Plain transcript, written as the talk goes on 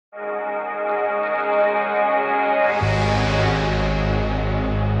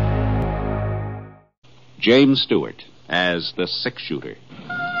James Stewart as the six-shooter.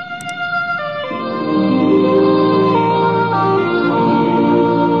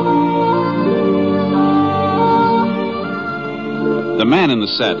 The man in the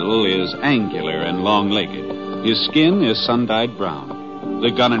saddle is angular and long-legged. His skin is sun-dyed brown. The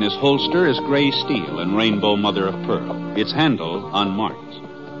gun in his holster is gray steel and rainbow mother of pearl. Its handle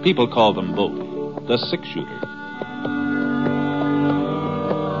unmarked. People call them both the six-shooter.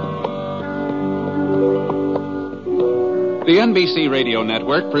 The NBC Radio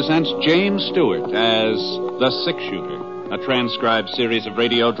Network presents James Stewart as the six-shooter, a transcribed series of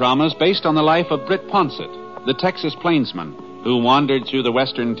radio dramas based on the life of Britt Ponset, the Texas plainsman who wandered through the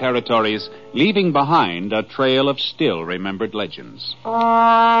western territories, leaving behind a trail of still-remembered legends.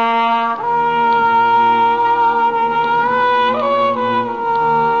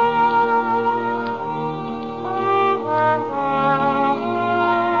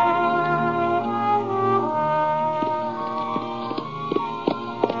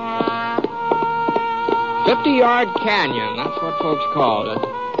 "50-Yard Canyon," that's what folks called it.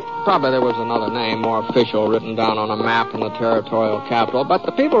 Probably there was another name, more official, written down on a map in the territorial capital, but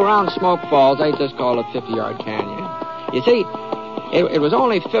the people around Smoke Falls, they just called it 50-Yard Canyon. You see, it was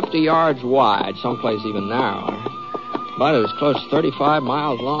only 50 yards wide, someplace even narrower, but it was close to 35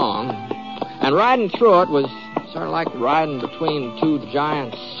 miles long. And riding through it was sort of like riding between two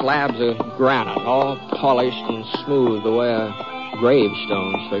giant slabs of granite, all polished and smooth the way a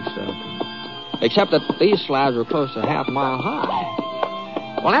gravestone's fixed up. Except that these slabs were close to half a mile high.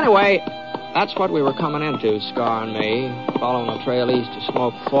 Well, anyway, that's what we were coming into, Scar and me, following the trail east to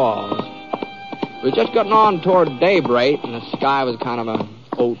Smoke Falls. We were just getting on toward daybreak, and the sky was kind of a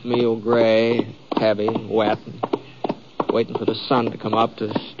oatmeal gray, heavy, wet, waiting for the sun to come up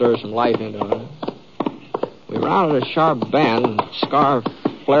to stir some life into it. We rounded a sharp bend, and Scar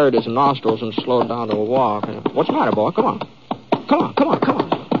flared his nostrils and slowed down to a walk. "What's the matter, boy? Come on. Come on.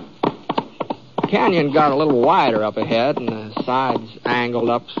 The canyon got a little wider up ahead, and the sides angled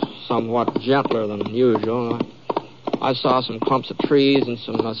up somewhat gentler than usual. I saw some clumps of trees and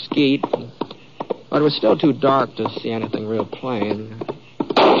some mesquite, but it was still too dark to see anything real plain.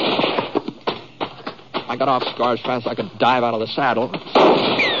 I got off Scar as fast as I could dive out of the saddle. What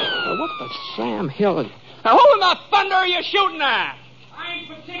the Sam Hill? Now, who in the thunder are you shooting at? I ain't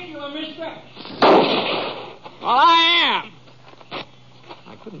particular, mister. Well, I am.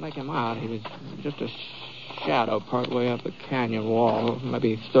 I couldn't make him out. He was just a shadow part way up the canyon wall,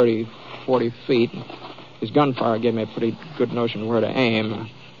 maybe 30, 40 feet. His gunfire gave me a pretty good notion where to aim.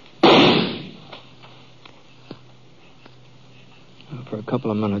 For a couple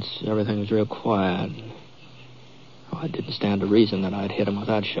of minutes, everything was real quiet. I didn't stand to reason that I'd hit him with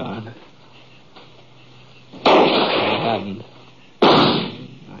that shot. I hadn't.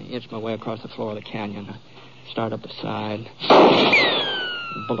 I inched my way across the floor of the canyon. I started up the side.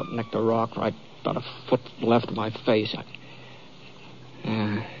 The bullet nicked a rock right about a foot left of my face.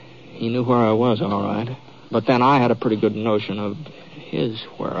 He knew where I was, all right. But then I had a pretty good notion of his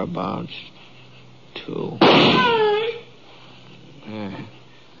whereabouts, too.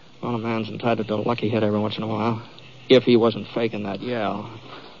 Well, a man's entitled to a lucky hit every once in a while, if he wasn't faking that yell.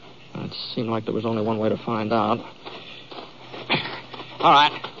 It seemed like there was only one way to find out. All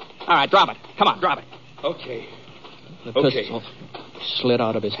right, drop it. Come on, drop it. Okay. The pistol slid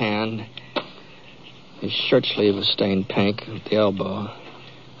out of his hand. His shirt sleeve was stained pink at the elbow.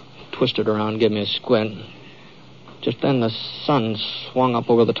 Twisted around, gave me a squint. Just then the sun swung up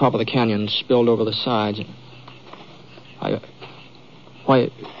over the top of the canyon and spilled over the sides.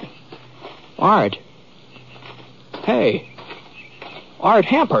 Why, Art. Hey, Art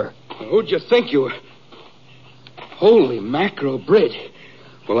Hamper. Who'd you think you were? Holy mackerel, Britt.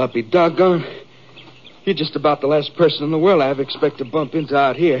 Well, I'll be doggone. You're just about the last person in the world I ever expect to bump into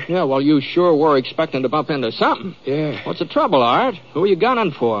out here. Yeah, well, you sure were expecting to bump into something. Yeah. What's the trouble, Art? Who are you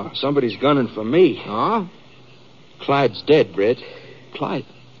gunning for? Somebody's gunning for me. Huh? Clyde's dead, Britt. Clyde?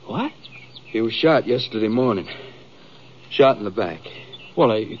 What? He was shot yesterday morning. Shot in the back.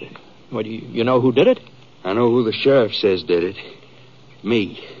 Well, you know who did it? I know who the sheriff says did it.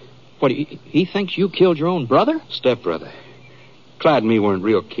 Me. What, he thinks you killed your own brother? Stepbrother. Clyde and me weren't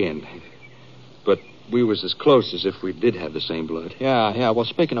real kin. But we was as close as if we did have the same blood. Yeah. Well,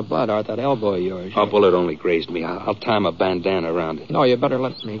 speaking of blood, Art, that elbow of yours... A bullet only grazed me. I'll tie my bandana around it. No, you better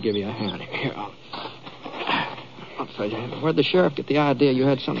let me give you a hand. Here, where'd the sheriff get the idea you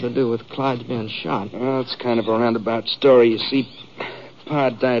had something to do with Clyde's being shot? Well, it's kind of a roundabout story. You see,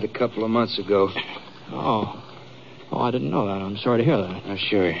 Pa died a couple of months ago. Oh, I didn't know that. I'm sorry to hear that. Oh,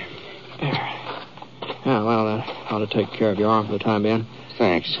 sure. Yeah, well, that ought to take care of your arm for the time being.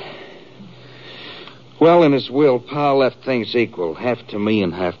 Thanks. Well, in his will, Pa left things equal, half to me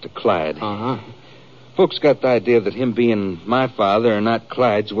and half to Clyde. Uh-huh. Folks got the idea that him being my father and not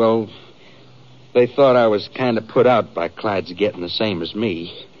Clyde's, well, they thought I was kind of put out by Clyde's getting the same as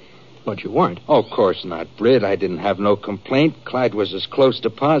me. But you weren't. Oh, of course not, Britt. I didn't have no complaint. Clyde was as close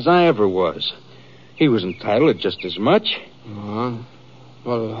to Pa as I ever was. He was entitled to just as much. Uh-huh.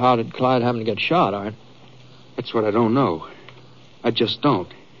 Well, how did Clyde happen to get shot, Art? That's what I don't know. I just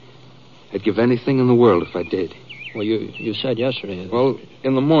don't. I'd give anything in the world if I did. Well, you said yesterday. Well,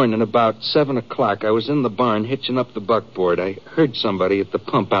 in the morning, about 7 o'clock, I was in the barn hitching up the buckboard. I heard somebody at the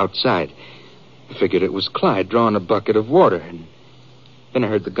pump outside. I figured it was Clyde drawing a bucket of water, and then I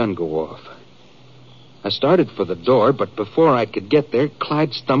heard the gun go off. I started for the door, but before I could get there,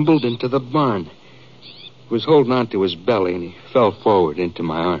 Clyde stumbled into the barn. He was holding on to his belly, and he fell forward into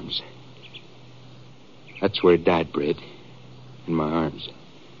my arms. That's where he died, Britt. In my arms.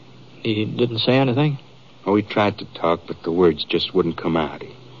 He didn't say anything? Oh, he tried to talk, but the words just wouldn't come out.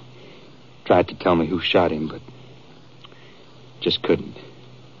 He tried to tell me who shot him, but just couldn't.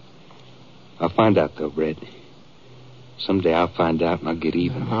 I'll find out, though, Britt. Someday I'll find out and I'll get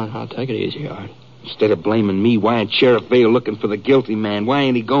even. I'll take it easy, Art. Instead of blaming me, why ain't Sheriff Vale looking for the guilty man? Why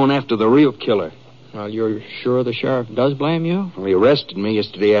ain't he going after the real killer? Well, you're sure the sheriff does blame you? Well, he arrested me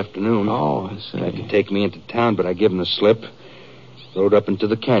yesterday afternoon. Oh, I see. Tried to take me into town, but I gave him the slip. Rode up into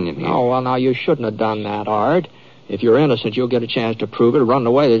the canyon here. Oh, well, now, you shouldn't have done that, Art. If you're innocent, you'll get a chance to prove it. Running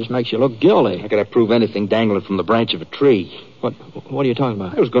away, that just makes you look guilty. How could I prove anything dangling from the branch of a tree? What are you talking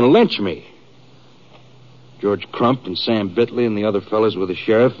about? They was going to lynch me. George Crump and Sam Bitley and the other fellas were the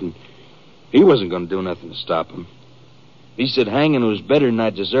sheriff, and he wasn't going to do nothing to stop him. He said hanging was better than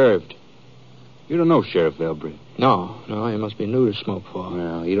I deserved. You don't know Sheriff Elbridge. No, you must be new to Smoke Falls.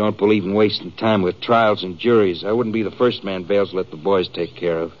 Well, you don't believe in wasting time with trials and juries. I wouldn't be the first man Vale's let the boys take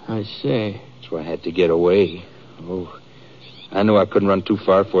care of. I see. That's why I had to get away. Oh, I knew I couldn't run too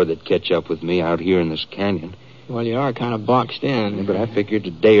far before they'd catch up with me out here in this canyon. Well, you are kind of boxed in. Yeah, but I figured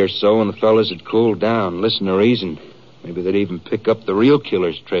a day or so and the fellas had cooled down, listen to reason. Maybe they'd even pick up the real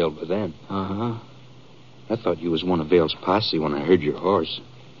killer's trail by then. Uh-huh. I thought you was one of Vale's posse when I heard your horse.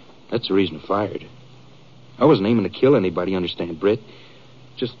 That's the reason I fired. I wasn't aiming to kill anybody, understand, Britt?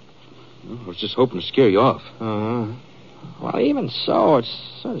 I was just hoping to scare you off. Uh-huh. Well, even so, it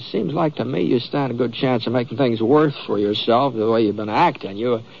sort of seems like to me you stand a good chance of making things worse for yourself the way you've been acting.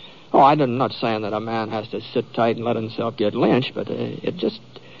 I'm not saying that a man has to sit tight and let himself get lynched, but it just...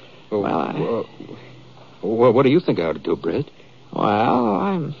 What do you think I ought to do, Britt? Well,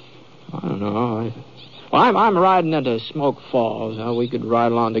 I don't know. I'm riding into Smoke Falls. We could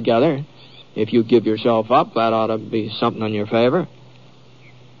ride along together. If you give yourself up, that ought to be something in your favor.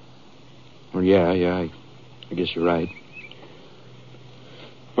 Well, yeah, I guess you're right.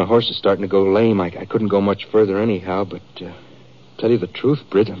 My horse is starting to go lame. I couldn't go much further anyhow, but tell you the truth,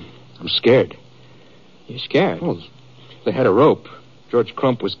 Britt, I'm scared. You scared? Well, they had a rope. George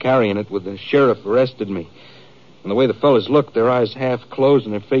Crump was carrying it when the sheriff arrested me. And the way the fellas looked, their eyes half closed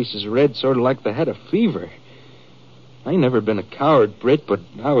and their faces red, sort of like they had a fever. I ain't never been a coward, Britt, but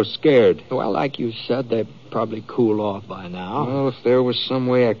I was scared. Well, like you said, they'd probably cool off by now. Well, if there was some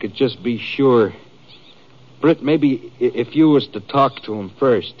way I could just be sure. Britt, maybe if you was to talk to him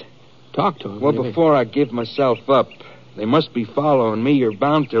first. Talk to him? Well, before I give myself up. They must be following me. You're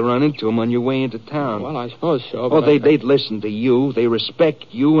bound to run into them on your way into town. Well, I suppose so. Oh, they'd listen to you. They respect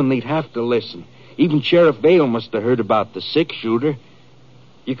you, and they'd have to listen. Even Sheriff Vale must have heard about the six-shooter.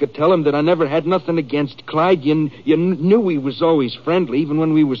 You could tell him that I never had nothing against Clyde. You knew he was always friendly, even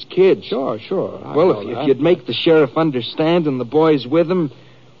when we was kids. Sure. Well, if you'd make the sheriff understand and the boys with him,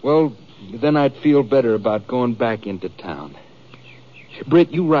 well, then I'd feel better about going back into town.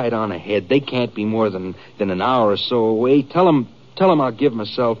 Britt, you ride on ahead. They can't be more than an hour or so away. Tell them I'll give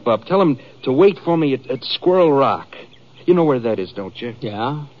myself up. Tell them to wait for me at Squirrel Rock. You know where that is, don't you?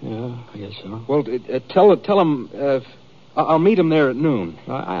 Yeah, I guess so. Well, tell them I'll meet them there at noon.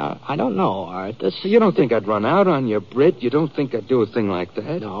 I don't know, Art. You don't think I'd run out on you, Britt? You don't think I'd do a thing like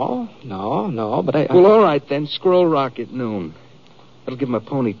that? No, but Well, all right, then. Squirrel Rock at noon. That'll give my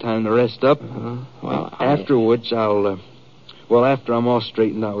pony time to rest up. Well, afterwards, after I'm all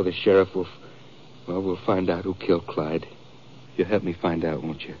straightened out with the sheriff, we'll find out who killed Clyde. You'll help me find out,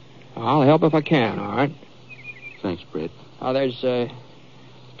 won't you? I'll help if I can, Art. Thanks, Britt. There's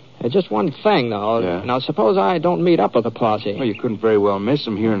just one thing, though. Yeah. Now, suppose I don't meet up with the posse. Well, you couldn't very well miss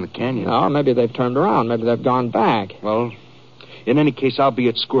them here in the canyon. No, maybe they've turned around. Maybe they've gone back. Well, in any case, I'll be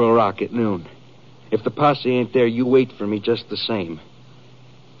at Squirrel Rock at noon. If the posse ain't there, you wait for me just the same.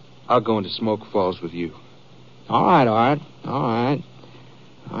 I'll go into Smoke Falls with you. All right, Art. All right.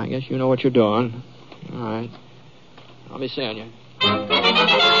 I guess you know what you're doing. All right. I'll be seeing you.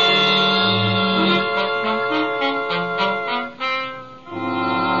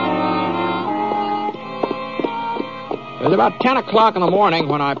 It was about 10 o'clock in the morning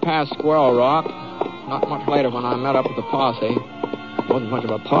when I passed Squirrel Rock. Not much later when I met up with the posse. Wasn't much of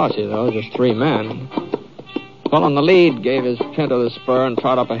a posse, though, just 3 men. Fellow in the lead gave his pinto the spur and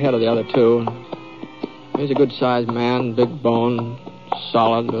trot up ahead of the other 2. He's a good-sized man, big bone,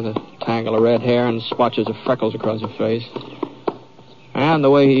 solid, with a tangle of red hair and splotches of freckles across his face. And the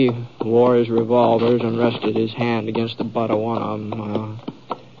way he wore his revolvers and rested his hand against the butt of one of them,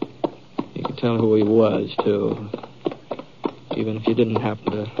 you could tell who he was, too. Even if you didn't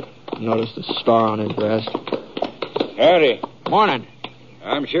happen to notice the star on his breast. Howdy. Morning.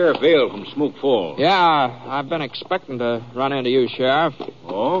 I'm Sheriff Vale from Smoke Falls. Yeah, I've been expecting to run into you, Sheriff.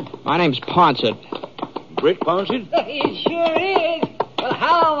 Oh? My name's Ponset. Britt Ponset? It sure is. Well,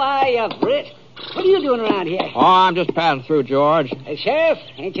 how are you, Britt? What are you doing around here? Oh, I'm just passing through, George. Hey, Sheriff,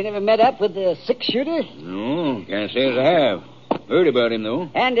 ain't you never met up with the 6-shooter? No, can't say as I have. Heard about him, though.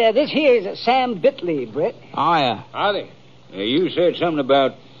 And this here's Sam Bitley, Britt. Oh, yeah. Howdy. You said something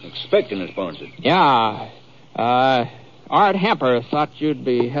about expecting us, Ponset. Yeah. Art Hemper thought you'd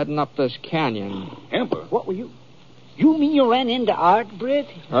be heading up this canyon. Hemper? What were you... You mean you ran into Art, Britt?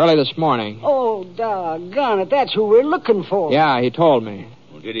 Early this morning. Oh, doggone it, that's who we're looking for. Yeah, he told me.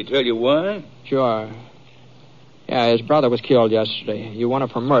 Well, did he tell you why? Sure. Yeah, his brother was killed yesterday. You want him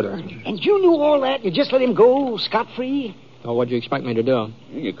for murder. And you knew all that? You just let him go scot-free? Well, what'd you expect me to do?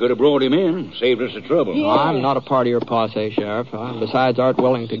 You could have brought him in, saved us the trouble. Yeah. I'm not a part of your posse, Sheriff. Besides, Art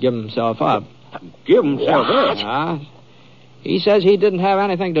willing to give himself up. Give himself up? He says he didn't have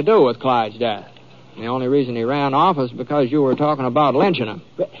anything to do with Clyde's death. The only reason he ran off is because you were talking about lynching him.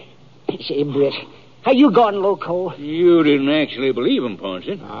 Say, Britt, are you gone loco? You didn't actually believe him,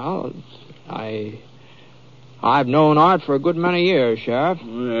 Ponset. Well, I've known Art for a good many years, Sheriff.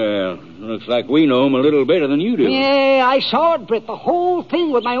 Well, looks like we know him a little better than you do. Yeah, I saw it, Britt. The whole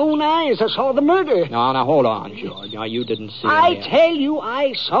thing with my own eyes. I saw the murder. Now, hold on, George. Now, you didn't see I tell you,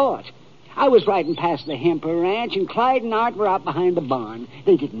 I saw it. I was riding past the Hemper Ranch, and Clyde and Art were out behind the barn.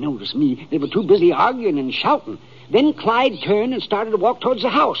 They didn't notice me. They were too busy arguing and shouting. Then Clyde turned and started to walk towards the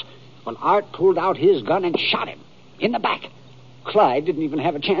house. Well, Art pulled out his gun and shot him in the back. Clyde didn't even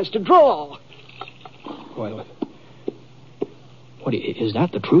have a chance to draw. Well, is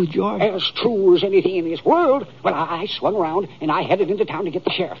that the truth, George? As true as anything in this world. Well, I swung around, and I headed into town to get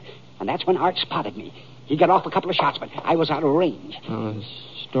the sheriff. And that's when Art spotted me. He got off a couple of shots, but I was out of range. The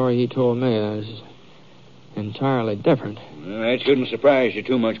story he told me is entirely different. Well, that shouldn't surprise you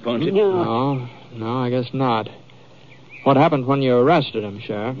too much, Ponset. No, I guess not. What happened when you arrested him,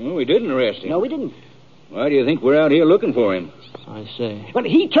 Sheriff? Well, we didn't arrest him. No, we didn't. Why do you think we're out here looking for him? I see. Well,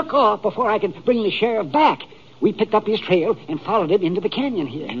 he took off before I could bring the sheriff back. We picked up his trail and followed him into the canyon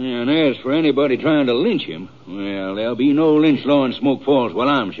here. And as for anybody trying to lynch him, well, there'll be no lynch law in Smoke Falls while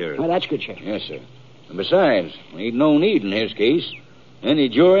I'm sheriff. Well, that's good, Sheriff. Yes, sir. And besides, ain't no need in his case. Any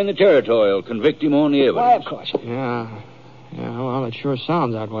jury in the territory will convict him on the evidence. Why, of course. Yeah, well, it sure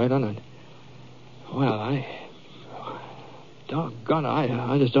sounds that way, doesn't it? Well, doggone,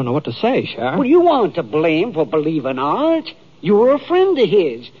 I just don't know what to say, Sheriff. Well, you weren't to blame for believing Art. You were a friend of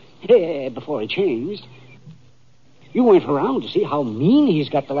his. Before he changed. You went around to see how mean he's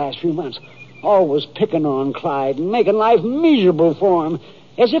got the last few months. Always picking on Clyde and making life miserable for him.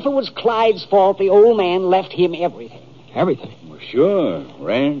 As if it was Clyde's fault the old man left him everything. Everything? Well, sure.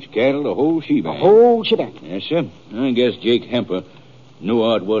 Ranch, cattle, the whole shebang. The whole shebang. Yes, sir. I guess Jake Hemper knew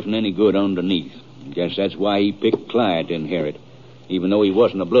Art wasn't any good underneath. I guess that's why he picked Clyde to inherit, even though he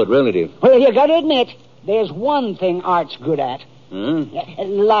wasn't a blood relative. Well, you got to admit, there's one thing Art's good at. Huh?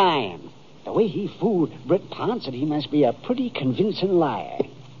 Lying. The way he fooled Britt Ponset, he must be a pretty convincing liar.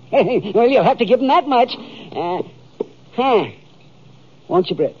 Well, you'll have to give him that much. Won't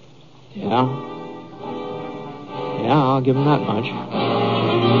you, Britt? Yeah, I'll give him that much.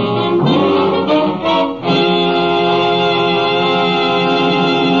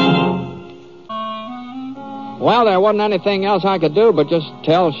 Well, there wasn't anything else I could do but just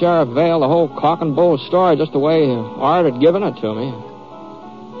tell Sheriff Vale the whole cock and bull story just the way Art had given it to me.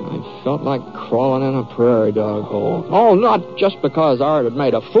 I felt like crawling in a prairie dog hole. Oh, not just because Art had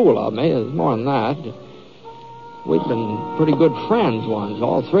made a fool of me. It's more than that. We'd been pretty good friends once,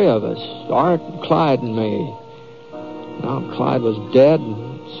 all 3 of us. Art, Clyde, and me. Now Clyde was dead,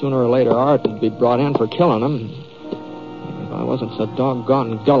 and sooner or later Art would be brought in for killing him. If I wasn't so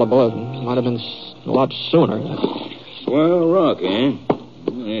doggone gullible, it might have been a lot sooner. Swell Rock, eh?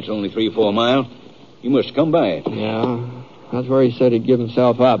 It's only 3-4 miles. You must come by it. Yeah. That's where he said he'd give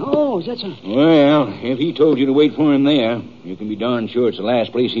himself up. Oh, is that so? Well, if he told you to wait for him there, you can be darn sure it's the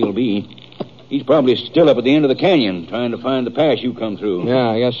last place he'll be. He's probably still up at the end of the canyon, trying to find the pass you come through. Yeah,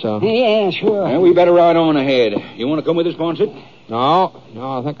 I guess so. Yeah, sure. Well, we better ride on ahead. You want to come with us, Ponset? No,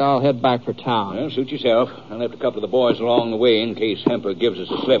 I think I'll head back for town. Well, suit yourself. I left a couple of the boys along the way in case Hemper gives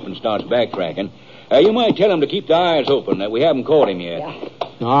us a slip and starts backtracking. You might tell him to keep the eyes open, that we haven't caught him yet. Yeah.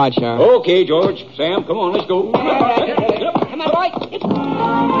 All right, Sheriff. Okay, George. Sam, come on, let's go. Come on, boy.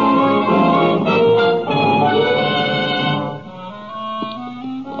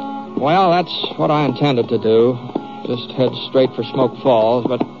 Well, that's what I intended to do. Just head straight for Smoke Falls,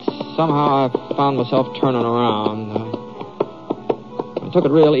 but somehow I found myself turning around. I took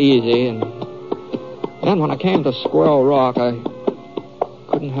it real easy, and then when I came to Squirrel Rock, I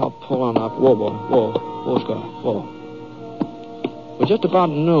couldn't help pulling up. Whoa, Scott, whoa. It was just about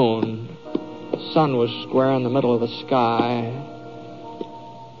noon. The sun was square in the middle of the sky.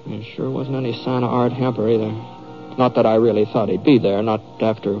 There sure wasn't any sign of Art Hemper either. Not that I really thought he'd be there, not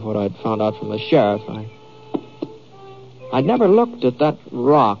after what I'd found out from the sheriff. I'd never looked at that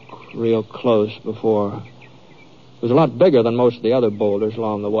rock real close before. It was a lot bigger than most of the other boulders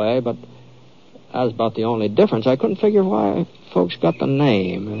along the way, but that was about the only difference. I couldn't figure why folks got the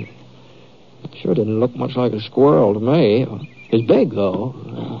name. It sure didn't look much like a squirrel to me. It's big,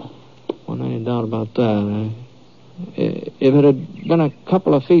 though. Wasn't any doubt about that. If it had been a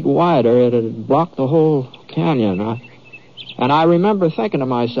couple of feet wider, it had blocked the whole canyon. And I remember thinking to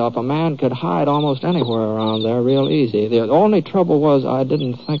myself, a man could hide almost anywhere around there real easy. The only trouble was I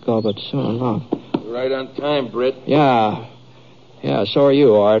didn't think of it soon enough. Right on time, Britt. Yeah, so are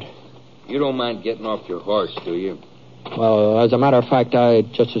you, Art. You don't mind getting off your horse, do you? Well, as a matter of fact,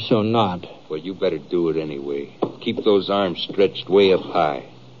 I'd just as soon not. Well, you better do it anyway. Keep those arms stretched way up high.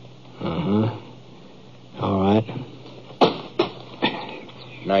 Uh-huh. All right.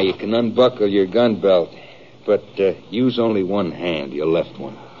 Now, you can unbuckle your gun belt, but use only one hand, your left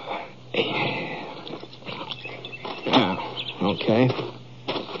one. Yeah, okay.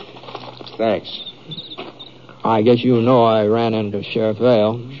 Thanks. I guess you know I ran into Sheriff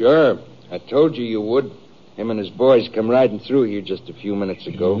Vale. Sure. I told you you would. Him and his boys come riding through here just a few minutes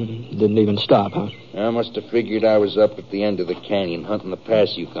ago. Didn't even stop, huh? I must have figured I was up at the end of the canyon hunting the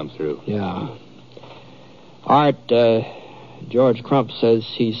pass you come through. Yeah. Art, George Crump says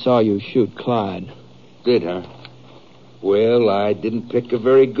he saw you shoot Clyde. Did, huh? Well, I didn't pick a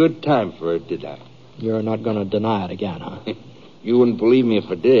very good time for it, did I? You're not going to deny it again, huh? You wouldn't believe me if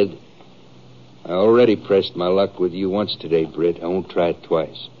I did. I already pressed my luck with you once today, Britt. I won't try it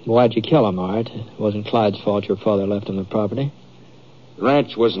twice. Why'd you kill him, Art? It wasn't Clyde's fault your father left him the property. The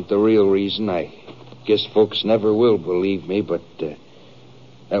ranch wasn't the real reason. I guess folks never will believe me, but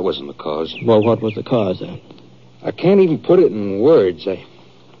that wasn't the cause. Well, what was the cause, then? I can't even put it in words. I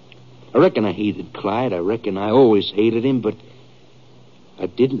reckon I hated Clyde. I reckon I always hated him, but I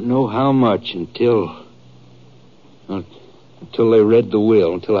didn't know how much until they read the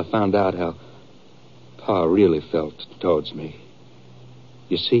will, until I found out how Pa really felt towards me.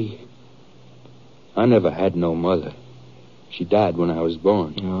 You see, I never had no mother. She died when I was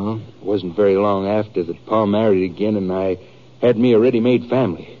born. Oh? It wasn't very long after that Pa married again, and I had me a ready-made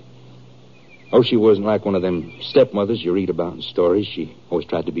family. Oh, she wasn't like one of them stepmothers you read about in stories. She always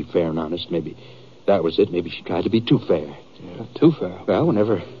tried to be fair and honest. Maybe that was it. Maybe she tried to be too fair. Yeah, too fair? Well,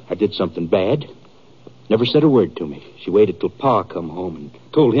 whenever I did something bad, never said a word to me. She waited till Pa come home and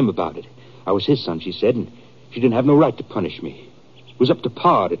told him about it. I was his son, she said, and she didn't have no right to punish me. It was up to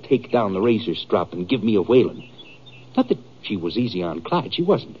Pa to take down the razor strop and give me a whaling. Not that she was easy on Clyde. She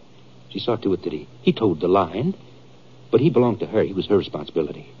wasn't. She saw to it that he told the line, but he belonged to her. He was her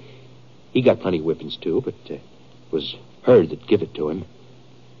responsibility. He got plenty of whippings, too, but it was her that give it to him.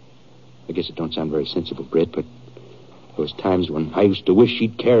 I guess it don't sound very sensible, Britt, but there was times when I used to wish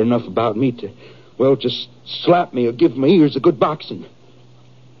she'd care enough about me to, well, just slap me or give my ears a good boxing.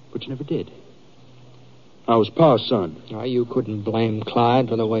 But she never did. I was Pa's son. Oh, you couldn't blame Clyde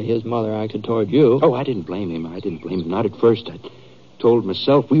for the way his mother acted toward you. Oh, I didn't blame him. Not at first. I told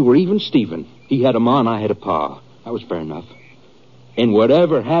myself we were even Stephen. He had a ma and I had a pa. That was fair enough. And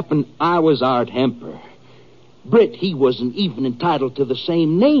whatever happened, I was Art Hemper. Britt, he wasn't even entitled to the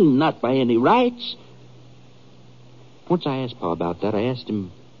same name, not by any rights. Once I asked Pa about that. I asked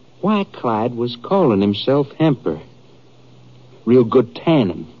him why Clyde was calling himself Hemper. Real good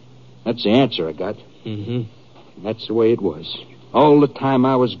tannin. That's the answer I got. Mm-hmm. And that's the way it was. All the time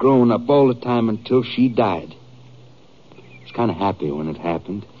I was growing up, all the time until she died. I was kind of happy when it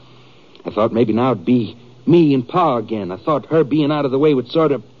happened. I thought maybe now it'd be me and Pa again. I thought her being out of the way would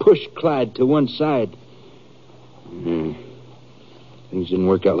sort of push Clyde to one side. Things didn't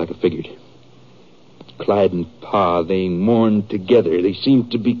work out like I figured. Clyde and Pa, they mourned together. They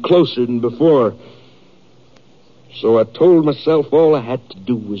seemed to be closer than before. So I told myself all I had to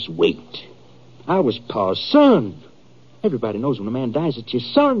do was wait. I was Pa's son. Everybody knows when a man dies, it's your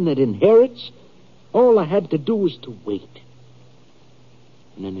son that inherits. All I had to do was to wait.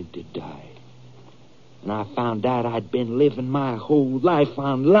 And then it did die. And I found out I'd been living my whole life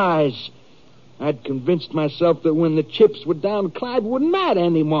on lies. I'd convinced myself that when the chips were down, Clyde wouldn't matter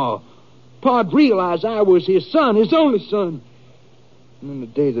anymore. Pa'd realize I was his son, his only son. And then the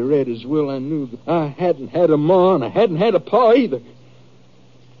day they read his will, I knew that I hadn't had a ma and I hadn't had a pa either.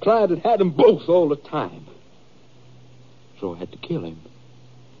 Clyde had had them both all the time. So I had to kill him.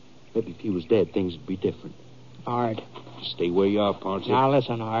 Maybe if he was dead, things would be different. Art. Just stay where you are, Ponset. Now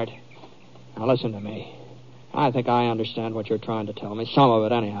listen, Art. Now listen to me. I think I understand what you're trying to tell me. Some of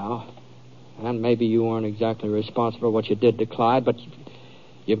it, anyhow. And maybe you weren't exactly responsible for what you did to Clyde, but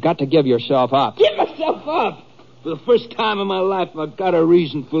you've got to give yourself up. Give myself up! For the first time in my life, I've got a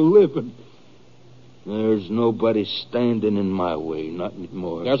reason for living. There's nobody standing in my way, not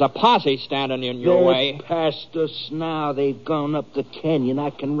anymore. There's a posse standing in your way. They're past us now. They've gone up the canyon. I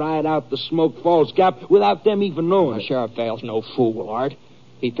can ride out the Smoke Falls Gap without them even knowing it. Sheriff Vale's no fool, Art.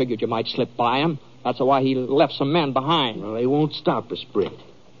 He figured you might slip by him. That's why he left some men behind. Well, they won't stop us, Britt.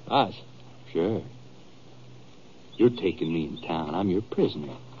 Us? Sure. You're taking me in town. I'm your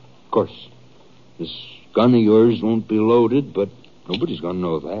prisoner. Of course, this gun of yours won't be loaded, but nobody's going to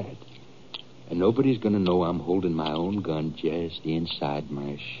know that. And nobody's going to know I'm holding my own gun just inside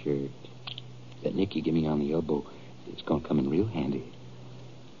my shirt. That nick you give me on the elbow, it's going to come in real handy.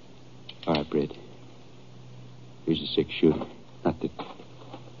 All right, Britt. Here's a 6-shooter. Not that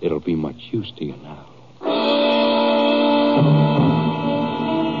it'll be much use to you now.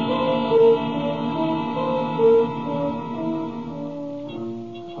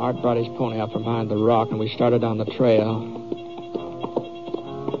 Art brought his pony up from behind the rock, and we started down the trail.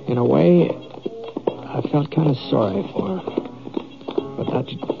 In a way, I felt kind of sorry for him. But that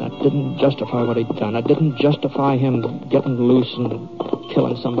didn't justify what he'd done. It didn't justify him getting loose and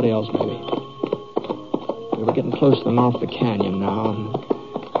killing somebody else, maybe. We were getting close to the mouth of the canyon now, and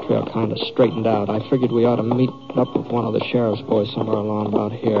the trail kind of straightened out. I figured we ought to meet up with one of the sheriff's boys somewhere along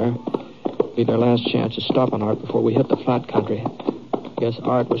about here. Be their last chance of stopping Art before we hit the flat country. Guess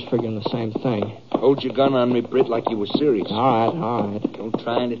Art was figuring the same thing. Hold your gun on me, Britt, like you were serious. All right. Don't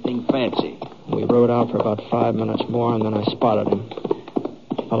try anything fancy. We rode out for about 5 minutes more, and then I spotted him.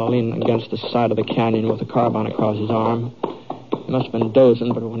 A fellow leaning against the side of the canyon with a carbine across his arm. He must have been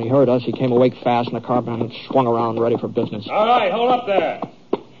dozing, but when he heard us, he came awake fast, and the carbine swung around ready for business. All right, hold up there.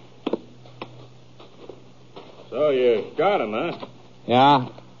 So you got him, huh? Yeah,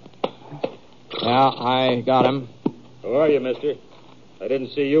 I got him. Who are you, mister? I didn't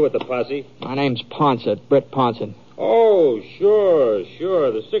see you with the posse. My name's Ponset, Britt Ponset. Oh, sure,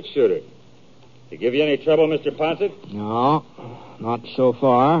 the 6-shooter. Did he give you any trouble, Mr. Ponset? No, not so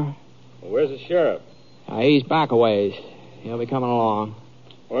far. Well, where's the sheriff? He's back a ways. He'll be coming along.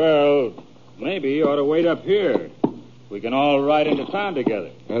 Well, maybe you ought to wait up here. We can all ride into town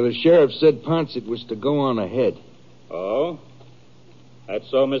together. Now, the sheriff said Ponset was to go on ahead. Oh? That's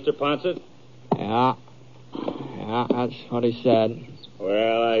so, Mr. Ponset? Yeah, that's what he said.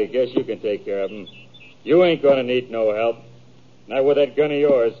 Well, I guess you can take care of him. You ain't going to need no help. Not with that gun of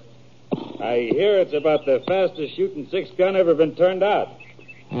yours. I hear it's about the fastest shooting 6-gun ever been turned out.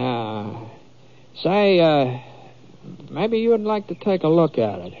 Say, maybe you would like to take a look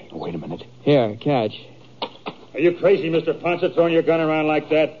at it. Wait a minute. Here, catch. Are you crazy, Mr. Ponset, throwing your gun around like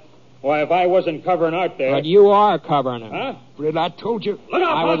that? Why, if I wasn't covering Art there... But you are covering him. Huh? Britt, I told you. Look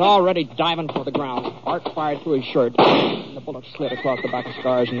out, I was Ponset! already diving for the ground. Art fired through his shirt. The bullet slid across the back of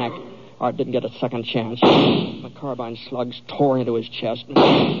Scar's neck. Art didn't get a second chance. The carbine slugs tore into his chest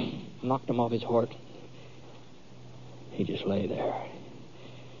and knocked him off his horse. He just lay there.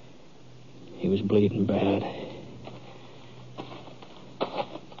 He was bleeding bad.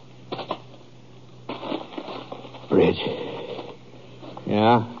 Britt.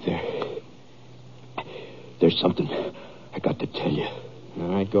 Yeah? There's something I got to tell you. All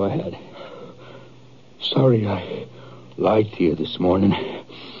right, go ahead. Sorry I lied to you this morning.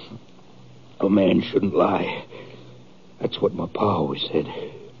 A man shouldn't lie. That's what my pa always said.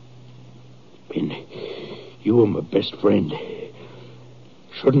 And you were my best friend.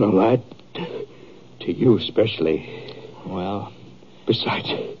 Shouldn't have lied to you especially. Well? Besides,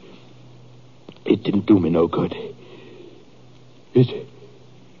 it didn't do me no good. It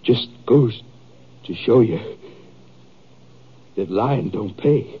just goes to show you that lying don't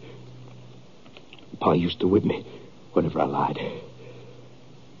pay. Pa used to whip me whenever I lied.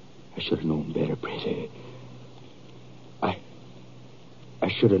 I should have known better, Britt. I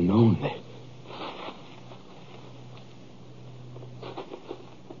should have known that.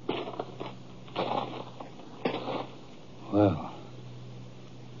 Well,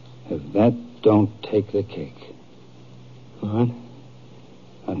 if that don't take the cake. What?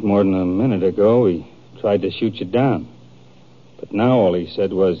 Not more than a minute ago, he tried to shoot you down. But now all he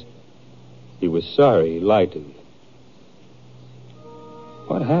said was he was sorry he lied to you.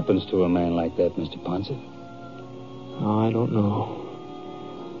 What happens to a man like that, Mr. Ponset? Oh, I don't know.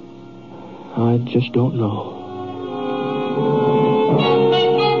 I just don't know.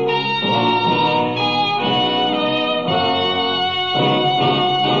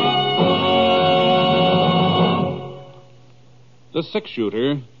 The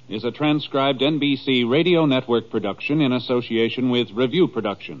Six-Shooter is a transcribed NBC radio network production in association with Review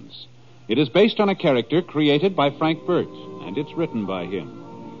Productions. It is based on a character created by Frank Burt, and it's written by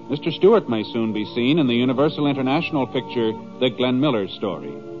him. Mr. Stewart may soon be seen in the Universal International picture, The Glenn Miller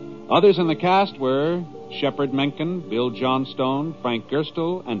Story. Others in the cast were Shepard Mencken, Bill Johnstone, Frank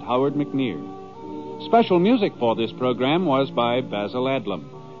Gerstle, and Howard McNear. Special music for this program was by Basil Adlam,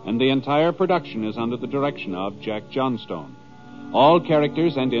 and the entire production is under the direction of Jack Johnstone. All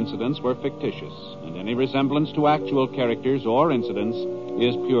characters and incidents were fictitious, and any resemblance to actual characters or incidents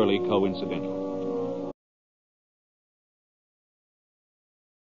is purely coincidental.